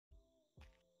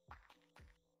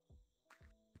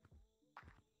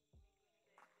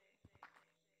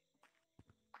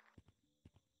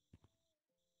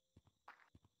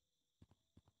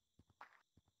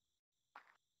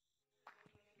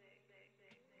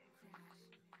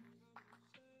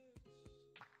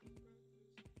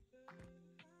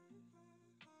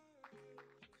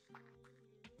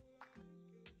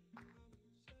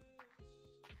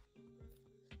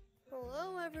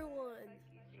Hello, everyone.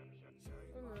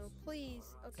 Oh no, please.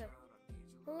 Okay.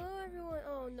 Hello, everyone.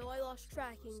 Oh no, I lost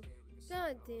tracking.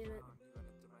 God damn it.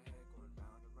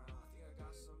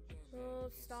 Oh,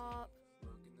 stop.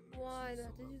 Why do I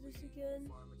have to do this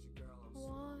again?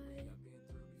 Why?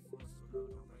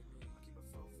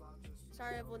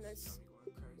 Sorry, everyone that's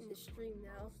in the stream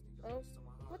now. Oh,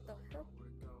 what the hell?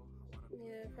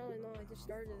 Yeah, probably not. I just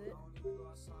started it.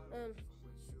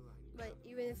 But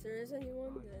even if there is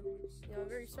anyone, then, I'm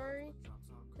very sorry.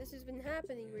 This has been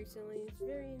happening recently. It's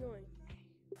very annoying.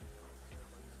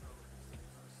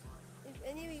 If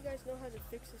any of you guys know how to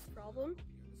fix this problem,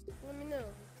 let me know,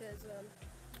 because,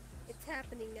 it's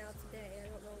happening now today. I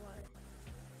don't know why.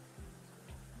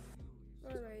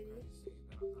 Alrighty.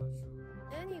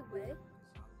 Anyway.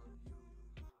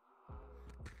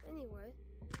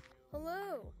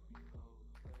 Hello!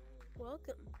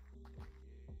 Welcome.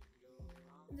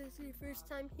 If this is your first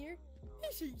time here,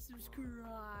 you should subscribe!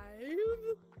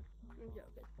 I'm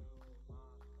joking.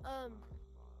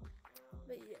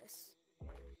 But yes.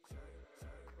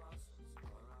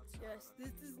 Yes,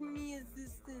 this is me,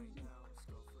 assistant.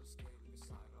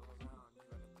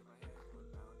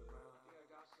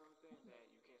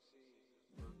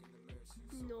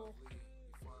 No.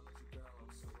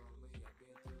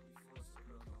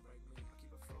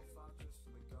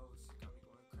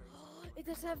 It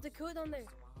doesn't have the code on there.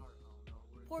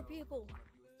 Poor people.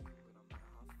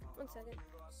 1 second.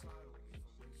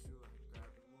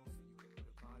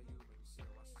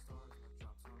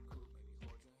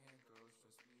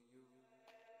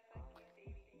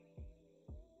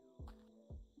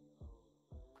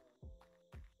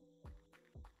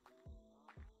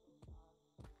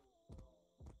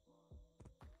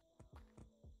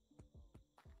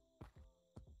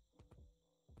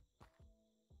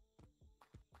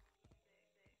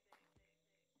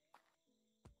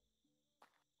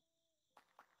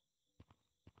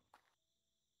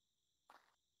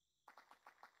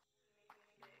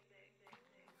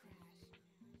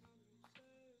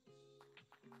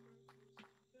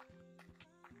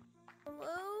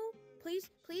 Hello? Please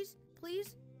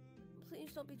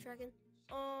don't be tracking.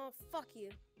 Oh, fuck you.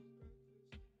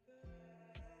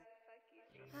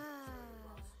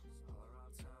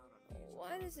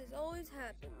 Why does this always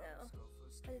happen now?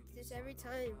 I do this every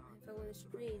time if I want to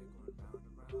stream.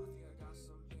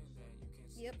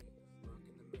 Yep.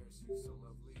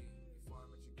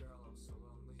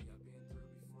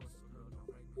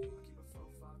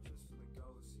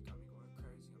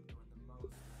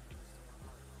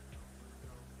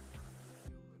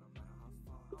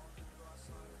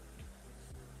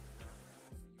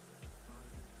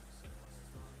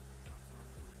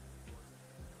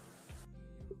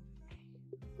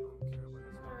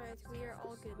 Alright, we are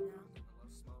all good now.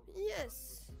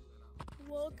 Yes!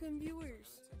 Welcome,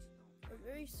 viewers. I'm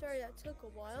very sorry that took a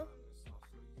while.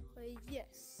 But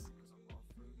yes.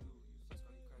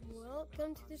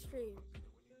 Welcome to the stream.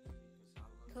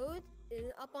 Code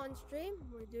is up on stream.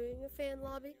 We're doing a fan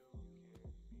lobby.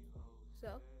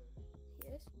 So,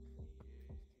 yes.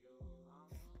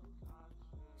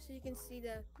 So you can see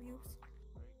the views.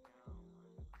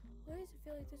 Why does it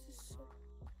feel like this is so...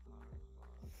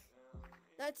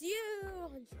 That's you!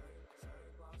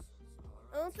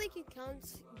 I don't think it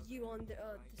counts you on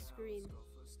the screen.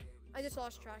 I just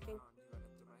lost tracking.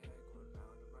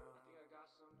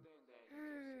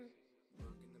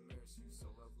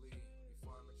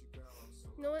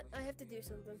 You know what? I have to do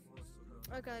something.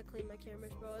 I gotta clean my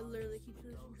cameras, bro. I literally keep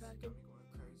losing tracking.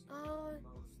 I'll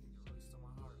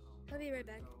be right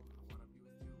back.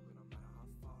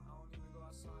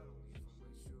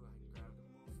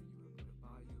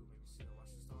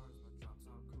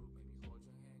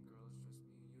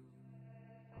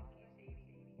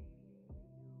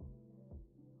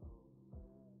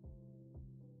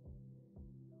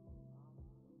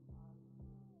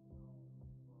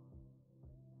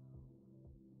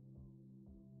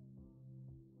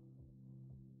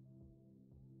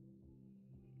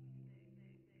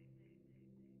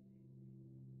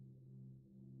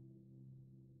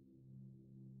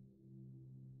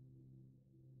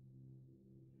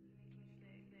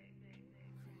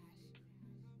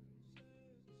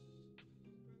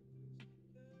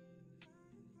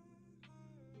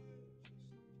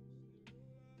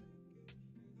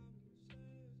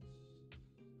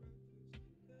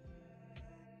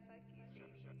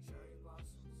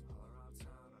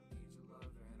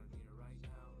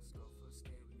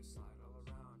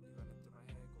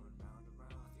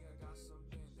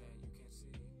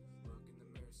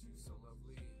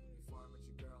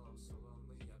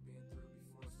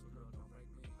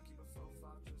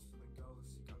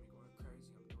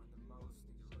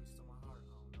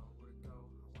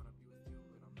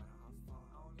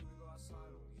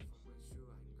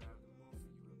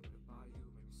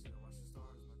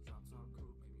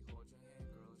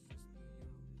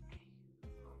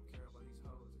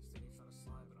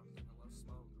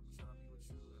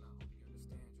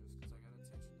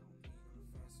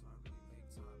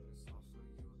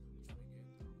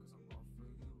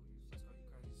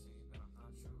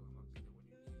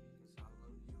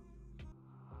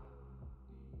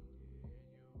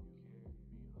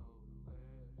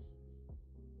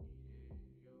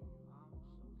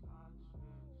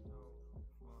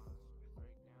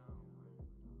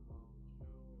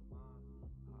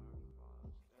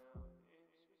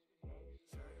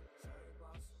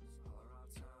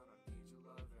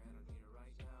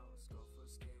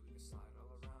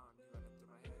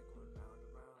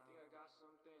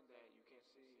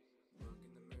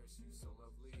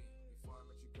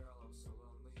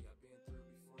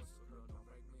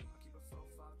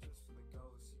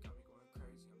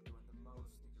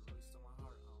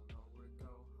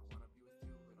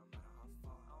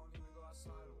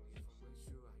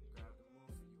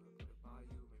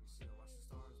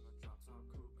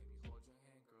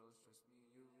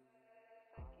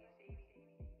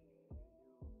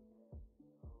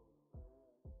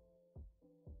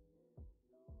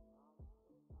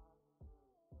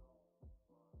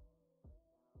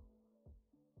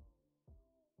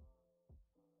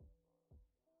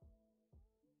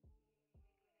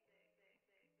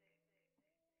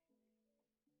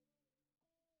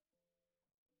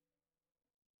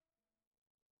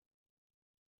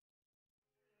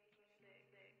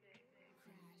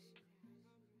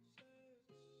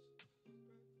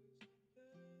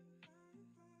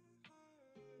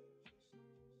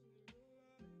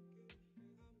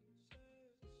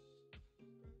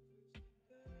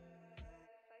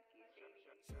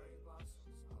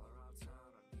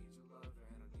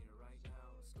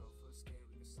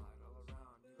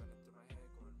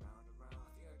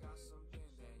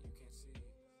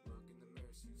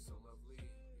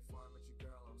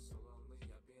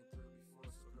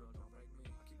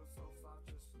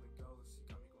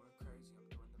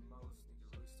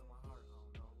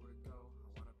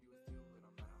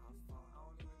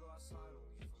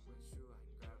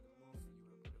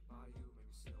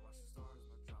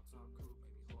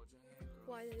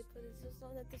 why they put this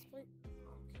on at this point.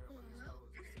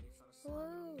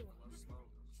 Hello.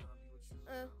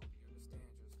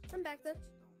 I'm back then.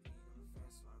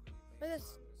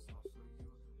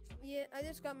 Yeah, I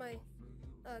just got my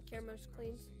cameras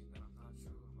cleaned.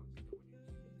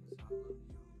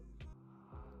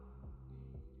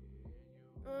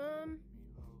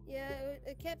 Yeah,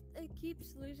 it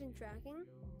keeps losing tracking,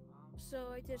 so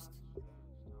I just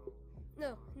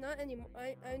no, not anymore.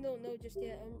 I don't know just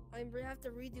yet. I have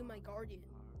to redo my Guardian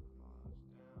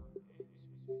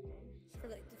for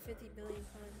like the 50 billion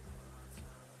time.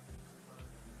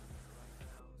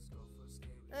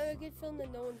 A good film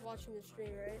that no one's watching the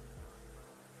stream, right?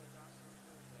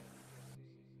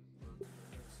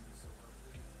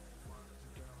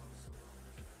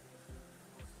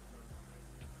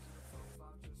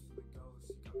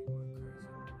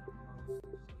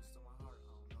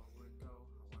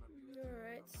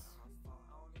 Alright.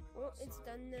 Well, it's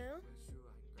done now.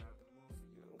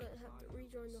 I'm gonna have to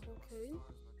rejoin the whole code.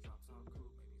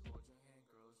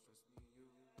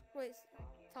 Wait,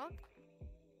 talk?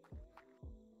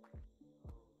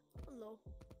 Hello.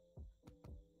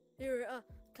 You're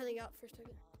cutting out for a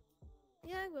second.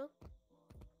 Yeah, I will.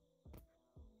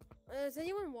 Is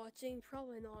anyone watching?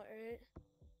 Probably not, right?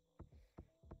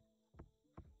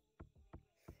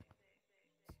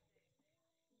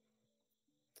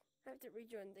 I have to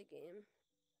rejoin the game.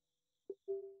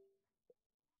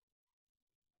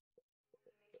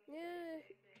 Yeah.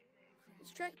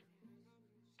 It's track.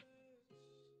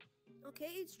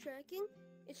 Okay, it's tracking.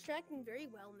 It's tracking very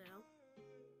well now.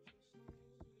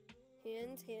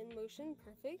 Hand motion,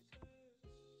 perfect.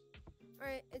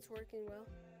 Alright, it's working well.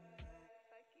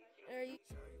 Are you?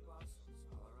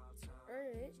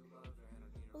 Alright.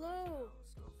 Hello.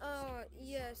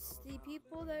 Yes, the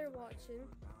people that are watching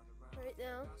right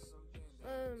now.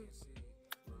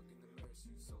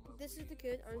 This is the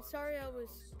good. I'm sorry I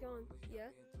was going.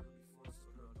 Yeah.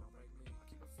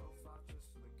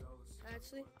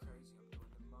 Actually.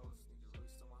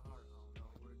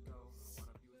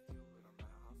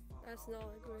 That's not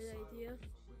a great idea.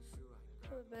 I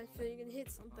have a bad feeling you can hit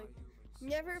something.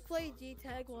 Never play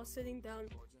G-Tag while sitting down.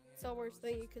 It's the worst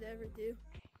thing you could ever do.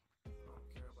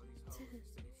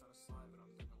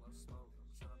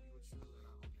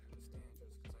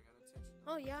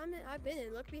 Oh yeah, I've been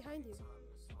in. Look behind you.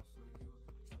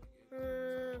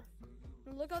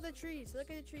 Look at the trees. Look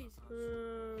at the trees.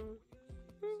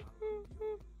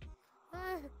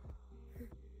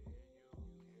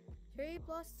 Cherry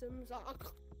blossoms.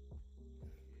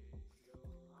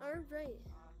 Alright.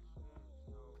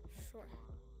 Sure.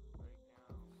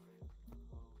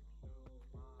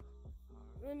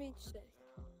 Let me check.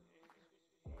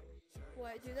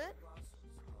 Why do that?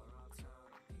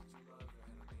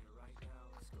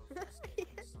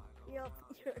 Yup,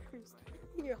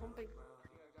 you're humping.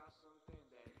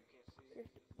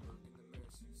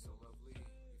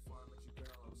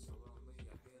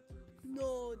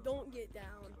 No, don't get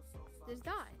down. Just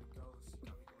die.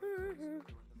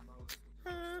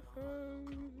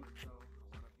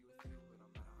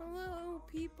 Hello,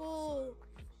 people.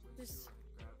 Just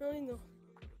really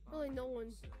no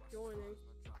one joining.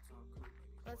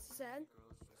 That's sad.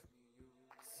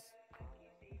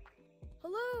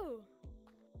 Hello.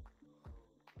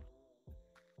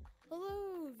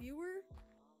 Hello, viewer.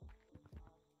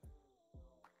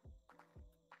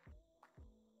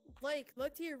 Blake,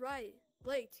 look to your right.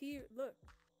 Blake, look.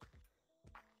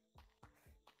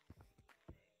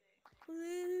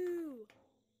 Hello.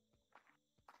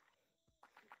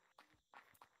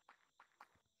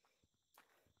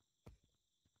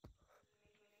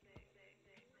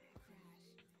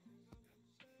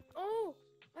 Oh,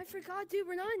 I forgot, dude.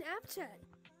 We're not in app chat.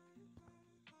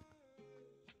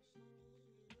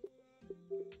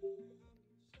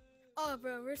 Oh,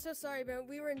 bro, we're so sorry, bro.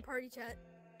 We were in party chat.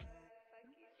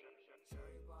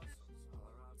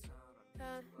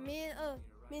 Me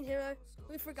and Hero,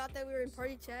 we forgot that we were in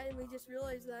party chat, and we just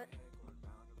realized that.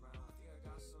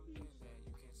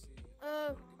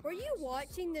 Were you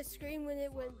watching the screen when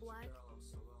it went black?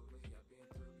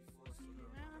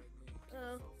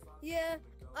 Yeah.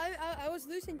 I was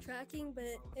losing tracking, but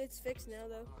it's fixed now,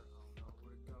 though.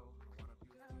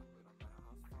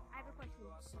 I have a question.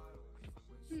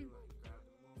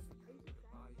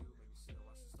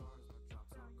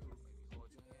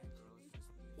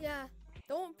 Yeah,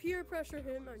 don't peer pressure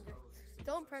him.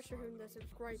 Don't pressure him to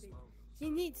subscribing. He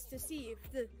needs to see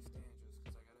if the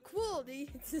quality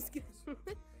is good.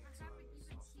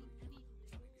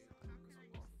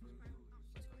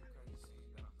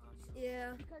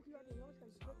 Yeah. Because you already know it's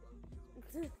gonna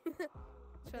be good.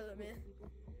 Shut up, man.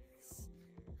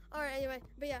 Alright, anyway,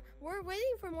 but yeah, we're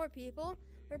waiting for more people.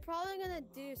 We're probably gonna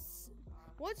do.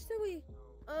 What should we?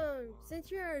 Since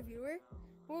you're a viewer,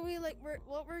 what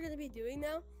we're gonna be doing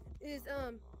now is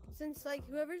since like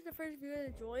whoever's the first viewer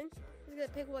to join is gonna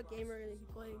pick what game we're gonna be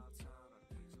playing.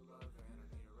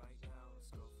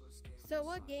 So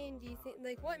what game do you think?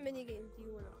 Like, what mini game do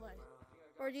you want to play,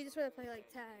 or do you just want to play like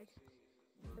tag?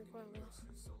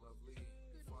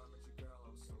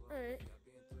 Alright.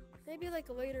 Maybe like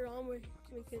later on we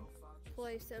could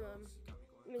play some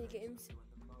mini games.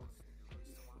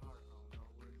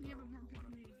 You have more people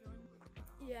need to join.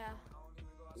 Yeah.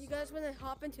 You guys want to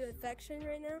hop into affection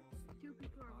right now? 2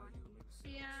 people are watching.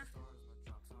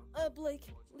 Yeah. Blake,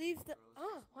 leave the.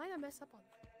 Oh, why did I mess up on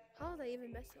that? How did I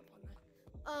even mess up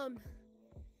on that?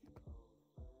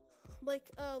 Blake,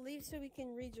 leave so we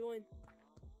can rejoin.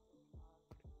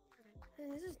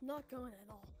 And this is not going at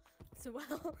all so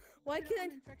well. Why You don't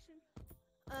can't have infection?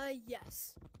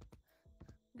 yes.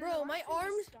 Then Bro, why my don't you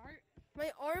arms, start?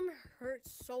 my arm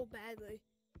hurts so badly.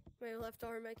 My left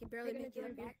arm, I can barely We're make gonna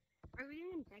it up join here. back. Are we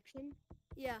doing infection?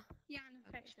 Yeah. Yeah, an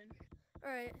infection.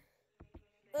 Alright.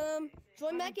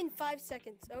 Join back in 5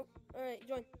 seconds. Oh, alright,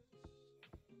 join.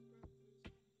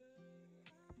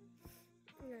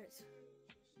 Alright.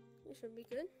 This should be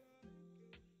good.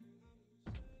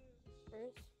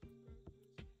 Alright.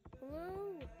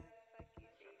 Hello.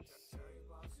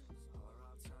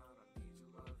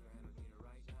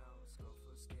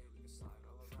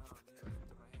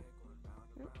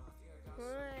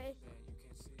 Alright.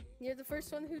 You're the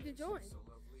first one who to join.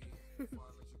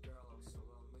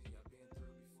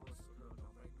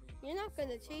 You're not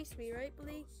gonna chase me, right,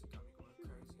 Blake?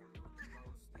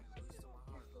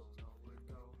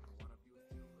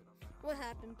 What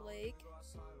happened, Blake?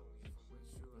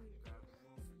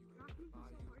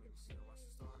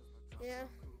 Yeah.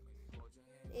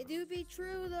 It do be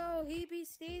true though, he be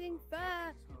skating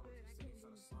fast.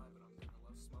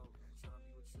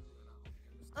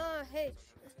 Hey.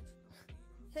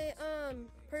 Hey,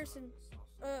 person,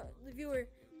 the viewer.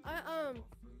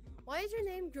 Why is your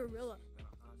name Gorilla?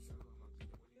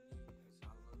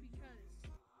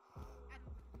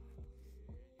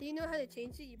 Do you know how to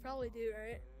change it? You probably do,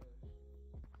 right?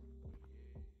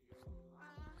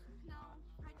 No,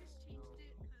 I just changed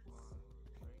it because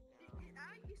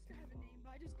I used to have a name,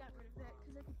 but I just got rid of that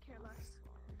because I could care less.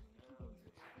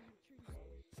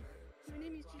 My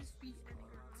name used to just be Eddie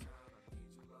Grandma.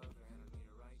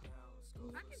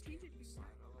 I can change it.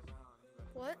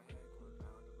 What?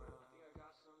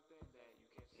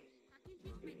 I can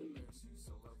change my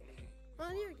name.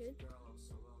 Oh, you're good.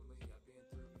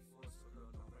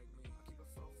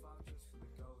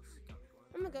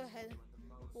 I'm gonna go ahead.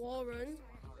 Wall run.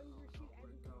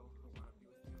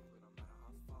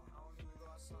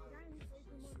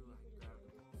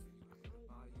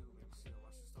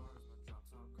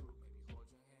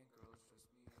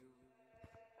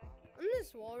 I'm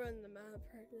just wall running the map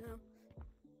right now.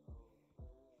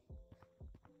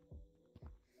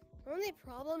 The only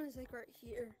problem is like right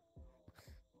here.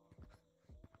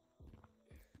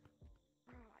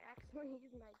 Oh, I accidentally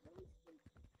used my joystick.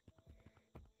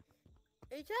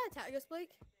 Are you trying to tag us,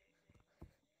 Blake?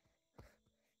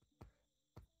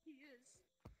 He is.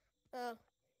 Oh.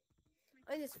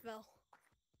 I just fell.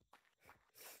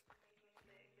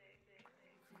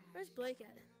 Where's Blake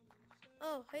at?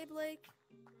 Oh, hey Blake.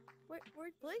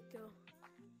 Where'd Blake go?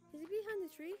 Is he behind the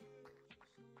tree?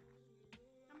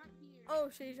 I'm not here. Oh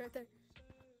shit, he's right there.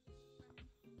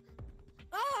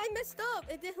 Oh, I messed up!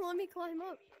 It didn't let me climb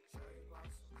up.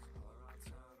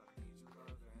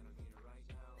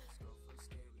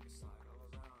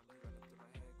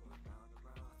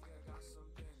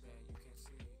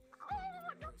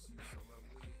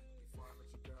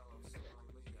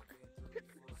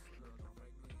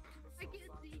 I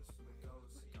can't see.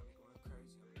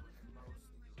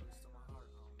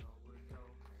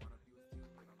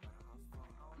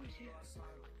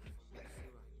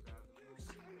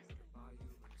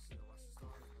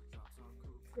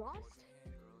 Lost?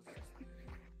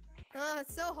 Ah,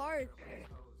 it's so hard.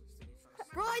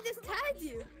 Bro, I just tagged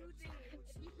you!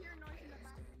 If you hear noise in the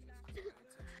background,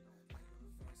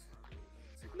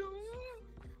 no!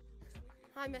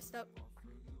 I messed up.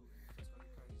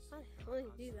 I only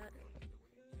do that.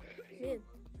 Man,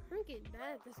 I'm getting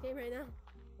bad at this game right now.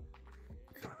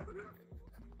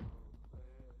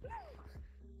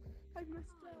 I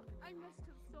messed up. I messed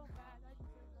up so bad. I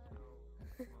deserve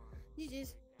that. You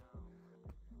just.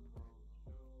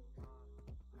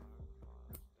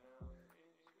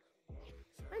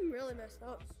 I'm really messed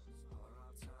up.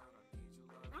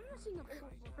 I'm messing up so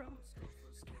bro.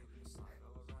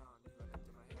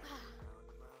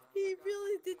 he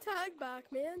really did tag back,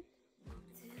 man.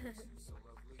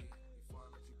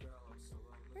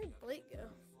 Where'd Blake go?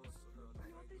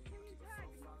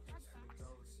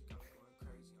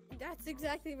 That's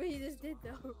exactly what he just did,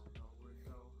 though.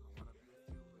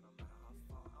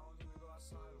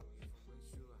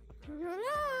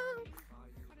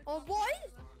 Oh boy!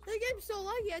 The game's so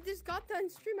laggy. I just got that on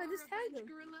stream. I just tagged him.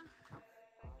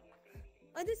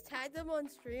 I just tagged him on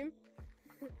stream.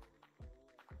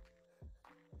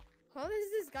 How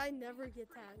does this guy never get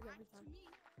tagged every time?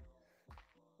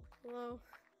 Hello.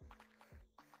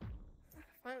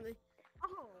 Finally.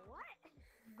 Oh, what? Okay,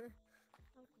 that's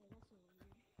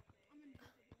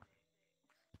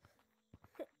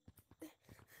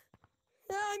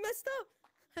Ah, I messed up.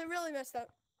 I really messed up.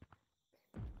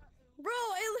 Bro,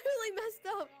 I literally messed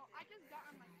up. Well, I just got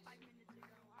on like 5 minutes ago.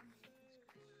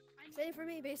 Same for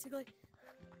me, basically.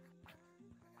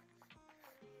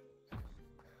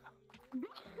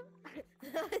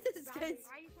 This guy's...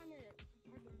 Why are you trying to...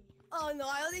 Oh no,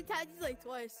 I only tagged you like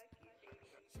twice.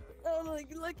 Oh, like,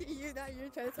 look at you, now you're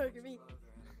trying to target me.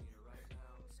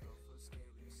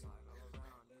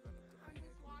 I'm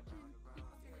just watching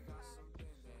people get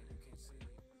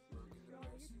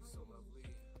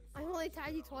I only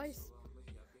tagged you twice.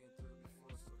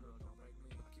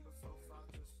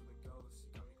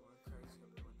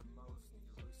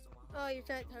 Oh, you're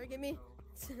trying to target me?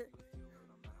 I've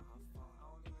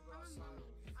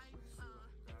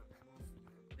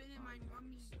been in my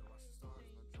mummy thing for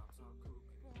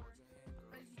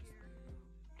a year.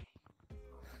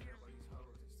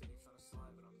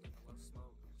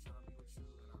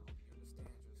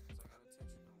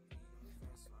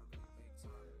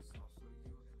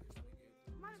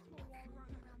 Might as well run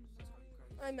around the block.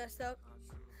 I messed up.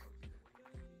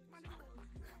 Might as well.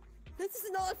 This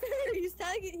is not fair. He's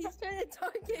trying to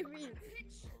target me.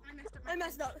 Bitch, I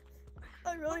messed up.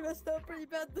 I really messed up pretty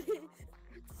badly.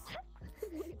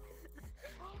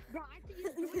 Bro, I think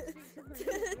it's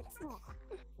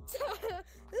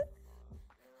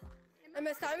I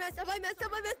messed up.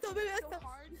 so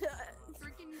hard.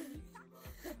 Freaking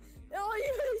Oh,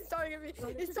 he's targeting me.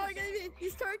 He's targeting me.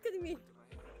 He's targeting me.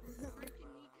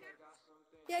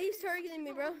 Yeah, he's targeting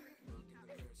me, bro.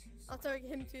 I'll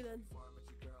target him too then.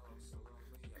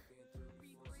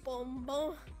 Boom,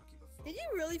 boom. Did you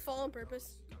really fall on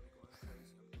purpose?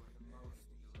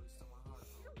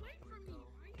 Get away from me.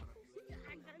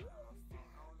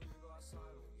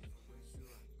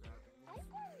 Don't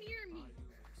go near me.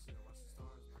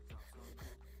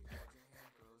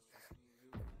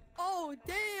 Oh,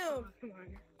 damn. Come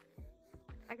on.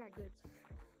 I got goods.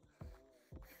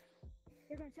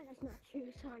 You're gonna say that's not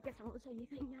true, so I guess I won't say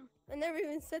anything now. I never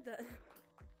even said that.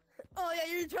 Oh, yeah,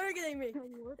 you're targeting me. No,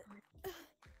 you were fine.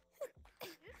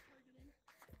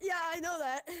 Yeah, I know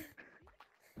that.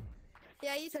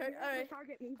 Yeah, you target. Alright.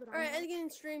 Target me, but Alright, ending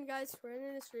the stream, guys. We're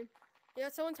ending the stream. You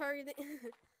got someone targeting.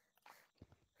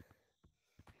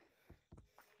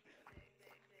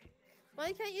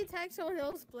 Why can't you tag someone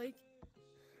else, Blake?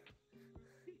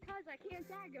 Because I can't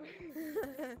tag him.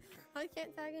 I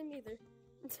can't tag him either.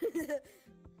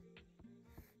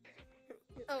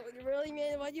 Oh, really,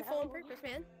 man? Why'd you fall on purpose,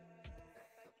 man?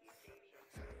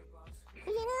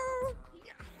 Hello?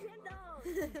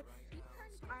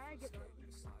 I get it.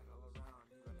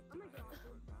 Oh my god.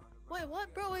 Wait,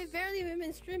 what, bro? We've barely even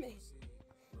been streaming.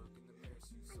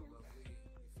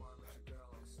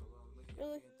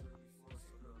 Really?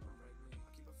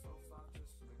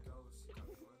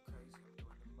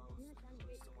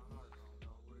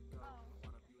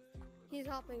 He's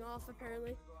hopping off,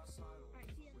 apparently.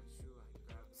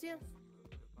 See ya.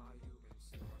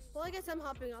 Well, I guess I'm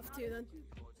hopping off too then.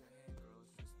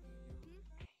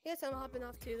 Guess I'm hopping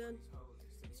off too then.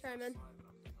 Sorry, man.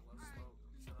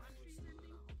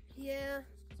 Yeah.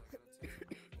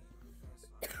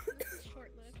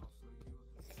 Short-lived.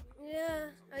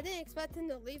 Yeah, I didn't expect him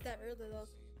to leave that early though.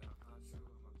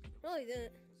 Really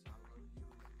didn't.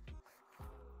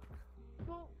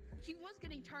 Well, he was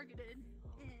getting targeted,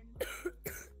 and you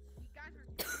guys were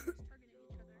targeting each other.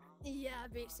 Yeah,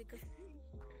 basically.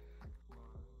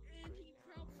 And he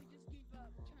probably just gave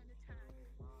up trying to tag.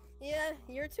 Yeah,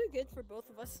 you're too good for both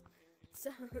of us. So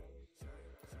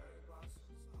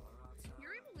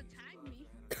You're able to tag me.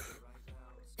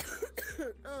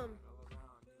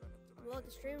 well,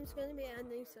 the stream's gonna be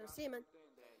ending, so see you, man.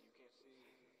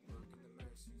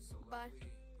 Bye.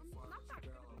 I'm not that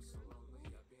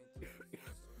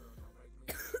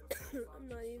good. I'm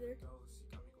not either.